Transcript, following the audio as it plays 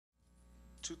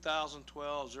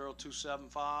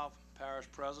2012-0275,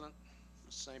 Parish President,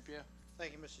 Mr. St. Pierre.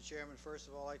 Thank you, Mr. Chairman. First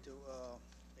of all, I'd like to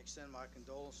extend my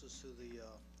condolences to the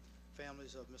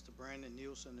families of Mr. Brandon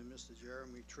Nielsen and Mr.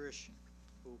 Jeremy Trish,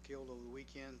 who were killed over the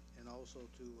weekend, and also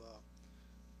to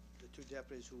the two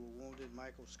deputies who were wounded,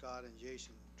 Michael Scott and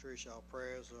Jason Trish. Our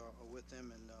prayers are with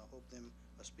them, and hope them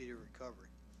a speedy recovery.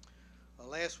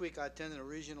 Last week, I attended a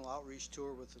regional outreach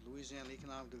tour with the Louisiana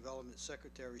Economic Development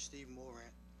Secretary, Steve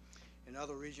Morant, and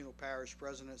other regional parish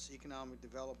presidents, economic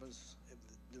developers,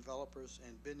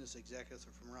 and business executives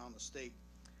from around the state.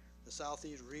 The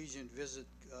Southeast region visit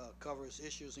covers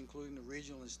issues including the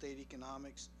regional and state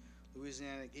economics,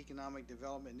 Louisiana economic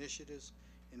development initiatives,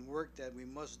 and work that we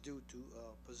must do to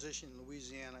position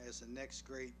Louisiana as the next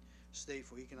great state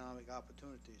for economic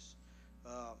opportunities.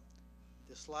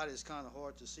 This slide is kind of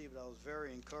hard to see, but I was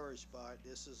very encouraged by it.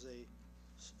 This is a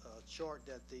chart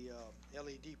that the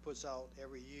LED puts out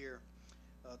every year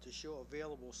to show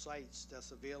available sites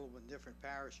that's available in different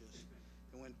parishes.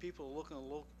 And when people are looking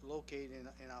to locate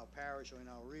in our parish or in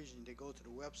our region, they go to the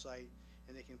website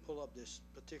and they can pull up this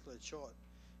particular chart.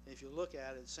 And if you look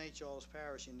at it, St. Charles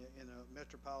Parish in the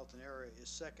metropolitan area is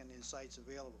second in sites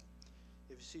available.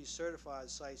 If you see certified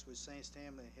sites, which St.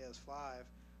 Stanley has 5,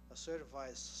 a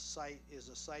certified site is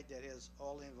a site that has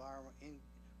all the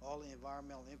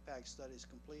environmental impact studies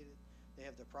completed. They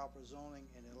have the proper zoning,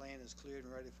 and the land is cleared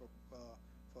and ready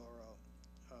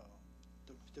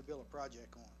to build a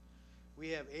project on. We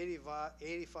have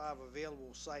 85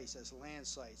 available sites. That's land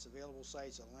sites. Available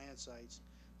sites are land sites.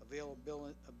 Available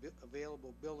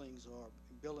buildings or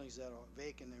buildings that are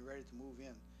vacant and ready to move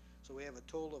in. So we have a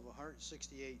total of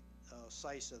 168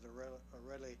 sites that are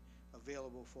readily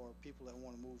available for people that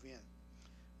want to move in.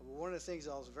 But one of the things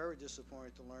I was very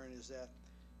disappointed to learn is that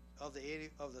of the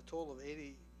total of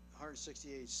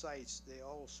 168 sites, they're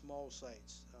all small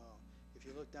sites. If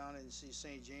you look down and see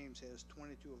St. James has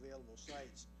 22 available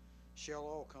sites. Shell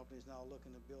Oil Company is now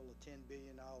looking to build a $10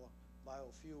 billion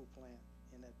biofuel plant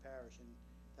in that parish, and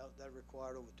that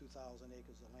required over 2,000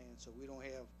 acres of land. So we don't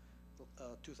have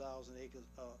 2,000 acres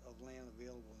of land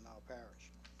available in our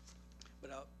parish.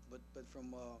 But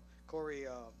from Corey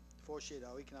Forshade,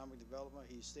 our economic development,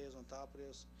 he stays on top of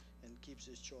this and keeps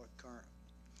his chart current.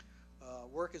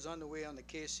 Work is underway on the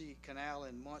KC Canal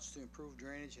in Munch to improve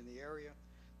drainage in the area.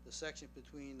 The section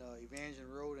between Evangeline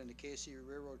Road and the KC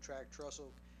Railroad Track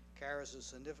Trestle carries a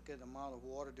significant amount of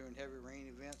water during heavy rain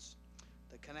events.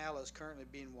 The canal is currently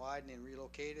being widened and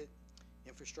relocated.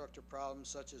 Infrastructure problems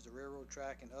such as the railroad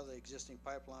track and other existing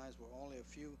pipelines were only a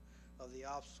few of the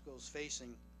obstacles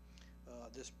facing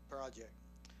this project.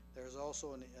 There is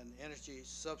also an energy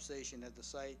substation at the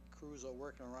site. Crews are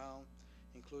working around,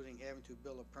 including having to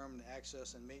build a permanent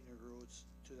access and maintenance roads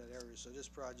to that area. So this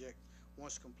project,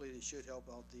 once completed, should help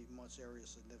out the Munch area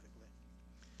significantly.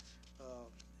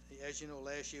 As you know,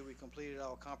 last year we completed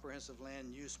our comprehensive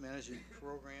land use management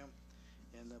program,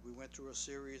 and we went through a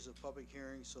series of public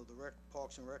hearings. So the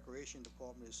Parks and Recreation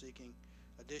Department is seeking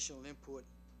additional input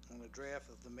on the draft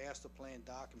of the master plan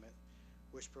document,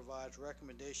 which provides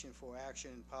recommendation for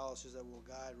action and policies that will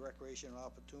guide recreational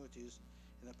opportunities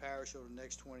in the parish over the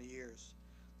next 20 years.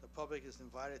 The public is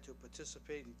invited to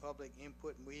participate in public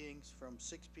input meetings from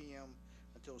 6 p.m.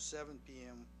 until 7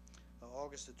 p.m.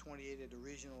 August the 28th at the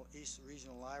East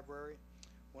Regional Library,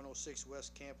 106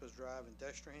 West Campus Drive in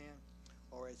Destrehan,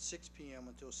 or at 6 p.m.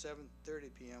 until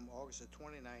 7:30 p.m. August the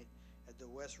 29th at the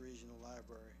West Regional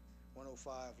Library,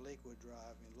 105 Lakewood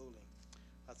Drive in Luling.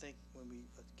 I think when we,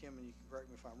 Kim, and you can correct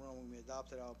me if I'm wrong, when we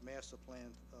adopted our master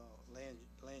plan, land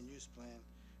use plan,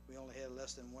 we only had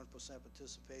less than 1%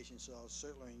 participation. So I'll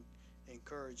certainly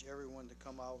encourage everyone to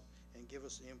come out and give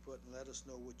us input and let us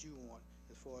know what you want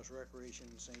as far as recreation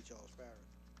in St. Charles Parish.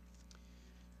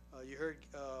 You heard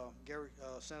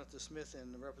Senator Smith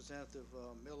and Representative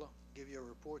Miller give you a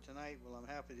report tonight. Well, I'm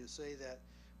happy to say that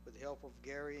with the help of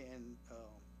Gary and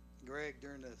Greg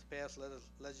during the past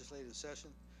legislative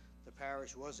session, the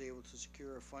parish was able to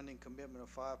secure a funding commitment of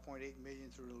 $5.8 million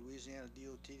through the Louisiana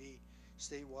DOTD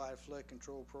statewide flood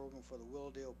control program for the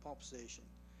Willowdale pump station.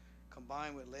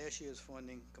 Combined with last year's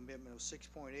funding commitment of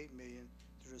 $6.8 million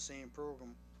through the same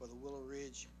program for the Willow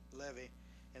Ridge levee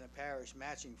and the parish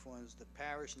matching funds, the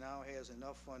parish now has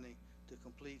enough funding to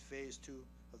complete phase 2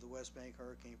 of the West Bank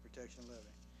Hurricane Protection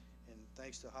Levee. And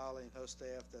thanks to Holly and her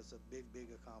staff, that's a big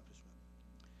accomplishment.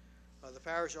 The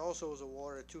parish also was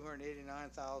awarded a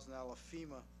 $289,000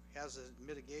 FEMA hazard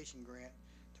mitigation grant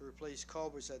to replace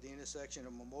culverts at the intersection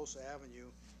of Mimosa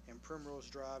Avenue and Primrose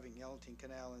Drive in Yellowton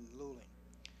Canal in Luling.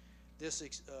 This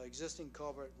existing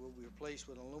culvert will be replaced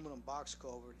with an aluminum box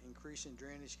culvert, increasing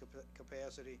drainage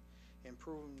capacity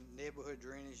improving neighborhood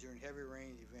drainage during heavy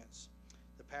rain events.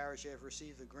 The parish has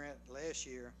received a grant last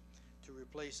year to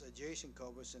replace adjacent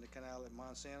culverts in the canal at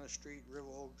Monsanto Street,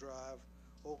 River Oak Drive,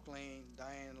 Oak Lane,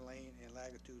 Diane Lane, and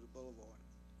Lagatude Boulevard.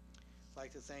 I'd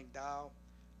like to thank Dow,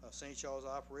 St. Charles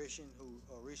Operation, who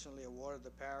recently awarded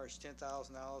the parish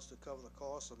 $10,000 to cover the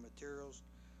cost of materials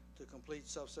to complete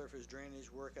subsurface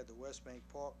drainage work at the West Bank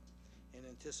Park in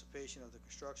anticipation of the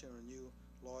construction of a new,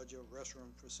 larger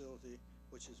restroom facility,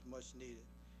 which is much needed.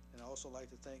 And I'd also like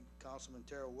to thank Councilman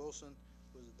Terrell Wilson,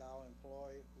 who is a Dow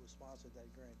employee who sponsored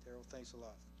that grant. Terrell, thanks a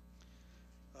lot.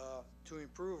 To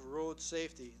improve road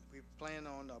safety, we plan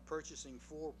on purchasing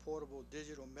 4 portable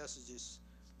digital messages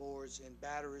boards and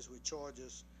batteries with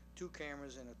chargers, 2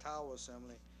 cameras and a tower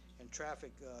assembly, and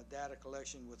traffic data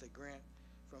collection with a grant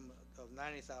of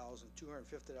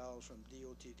 $90,250 from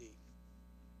DOTD.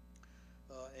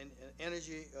 An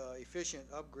energy efficient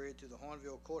upgrade to the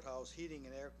Hornville Courthouse heating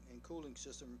and air and cooling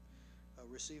system,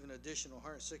 receiving an additional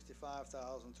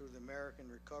 $165,000 through the American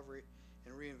Recovery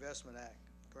and Reinvestment Act.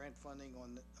 Grant funding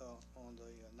on the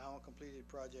now completed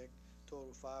project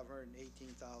total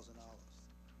 $518,000.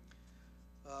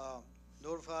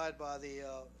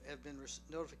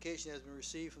 Notification has been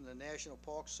received from the National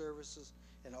Park Services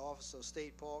and the Office of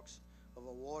State Parks of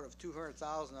award of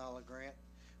 $200,000 grant,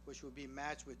 which will be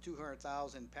matched with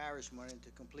 $200,000 parish money to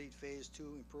complete Phase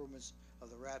 2 improvements of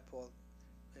the Rathbone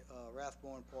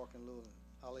Park in Louisville.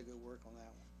 Holly, good work on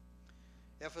that one.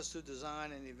 Efforts to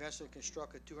design and eventually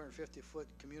construct a 250-foot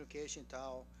communication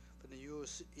tower for the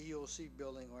EOC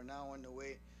building are now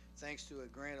underway, thanks to a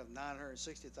grant of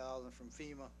 $960,000 from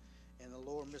FEMA and the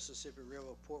Lower Mississippi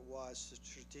River Port-wide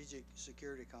Strategic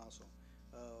Security Council.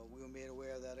 We were made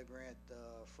aware of that grant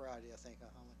Friday, I think.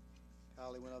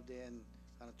 Holly went up there and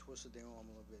kind of twisted their arm a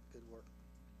little bit. Good work.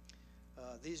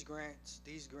 These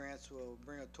grants will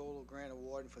bring a total grant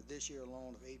award for this year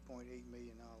alone of $8.8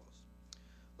 million.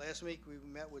 Last week we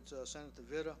met with Senator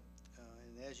Vitter,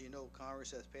 and as you know,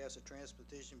 Congress has passed a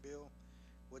transportation bill.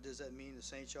 What does that mean to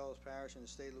St. Charles Parish and the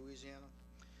state of Louisiana?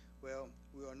 Well,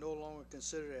 we are no longer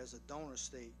considered as a donor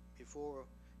state. Before,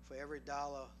 for every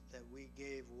dollar that we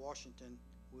gave Washington,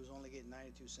 we was only getting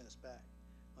 92 cents back.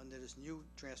 Under this new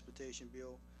transportation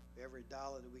bill, for every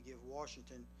dollar that we give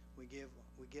Washington, we get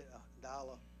a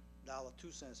dollar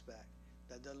 2 cents back.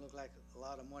 That doesn't look like a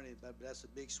lot of money, but that's a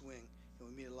big swing, and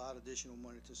we mean a lot of additional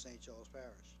money to St. Charles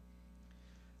Parish.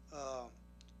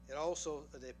 It also,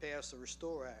 they passed the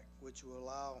Restore Act, which will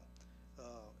allow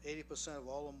 80% of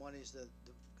all the monies that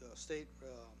the state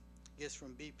gets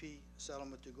from BP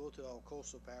settlement to go to our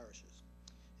coastal parishes.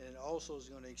 And it also is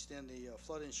going to extend the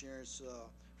flood insurance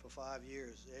for 5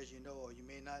 years. As you know, or you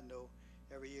may not know,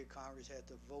 every year Congress had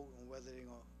to vote on whether they're going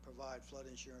to provide flood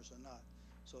insurance or not.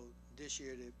 So this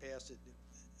year they passed it.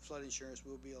 Flood insurance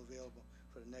will be available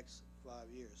for the next 5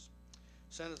 years.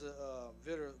 Senator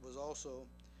Vitter was also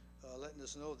letting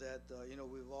us know that,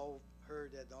 we've all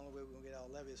heard that the only way we're going to get our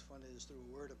levies funded is through a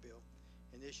WRDA bill.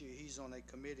 And this year he's on a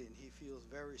committee, and he feels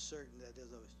very certain that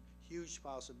there's a huge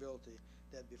possibility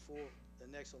that before the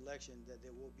next election that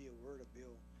there will be a WRDA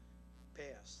bill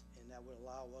passed, and that would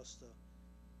allow us to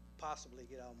possibly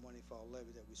get our money for our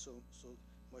levy that we so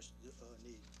much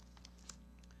need.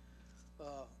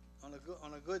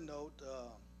 On a good note,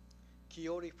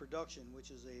 Coyote Production, which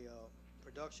is a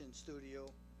production studio,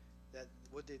 that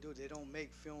what they do, they don't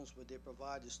make films, but they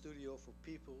provide the studio for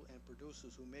people and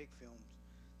producers who make films.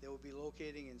 They will be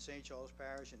locating in St. Charles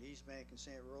Parish and East Bank and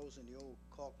St. Rose in the old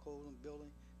Colgan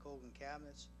building, Colgan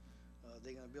Cabinets.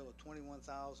 They're going to build a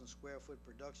 21,000 square foot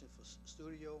production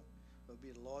studio. It'll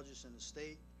be the largest in the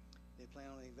state. They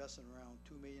plan on investing around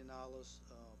 $2 million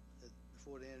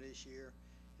before the end of this year.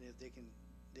 And if they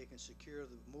can secure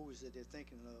the movies that they're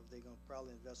thinking of, they're going to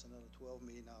probably invest another $12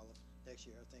 million next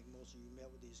year. I think most of you met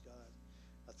with these guys.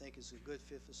 I think it's a good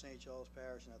fit for St. Charles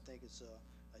Parish, and I think it's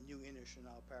a new industry in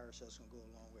our parish that's going to go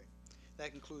a long way.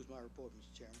 That concludes my report,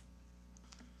 Mr. Chairman.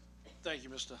 Thank you,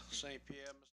 Mr. St. Pierre.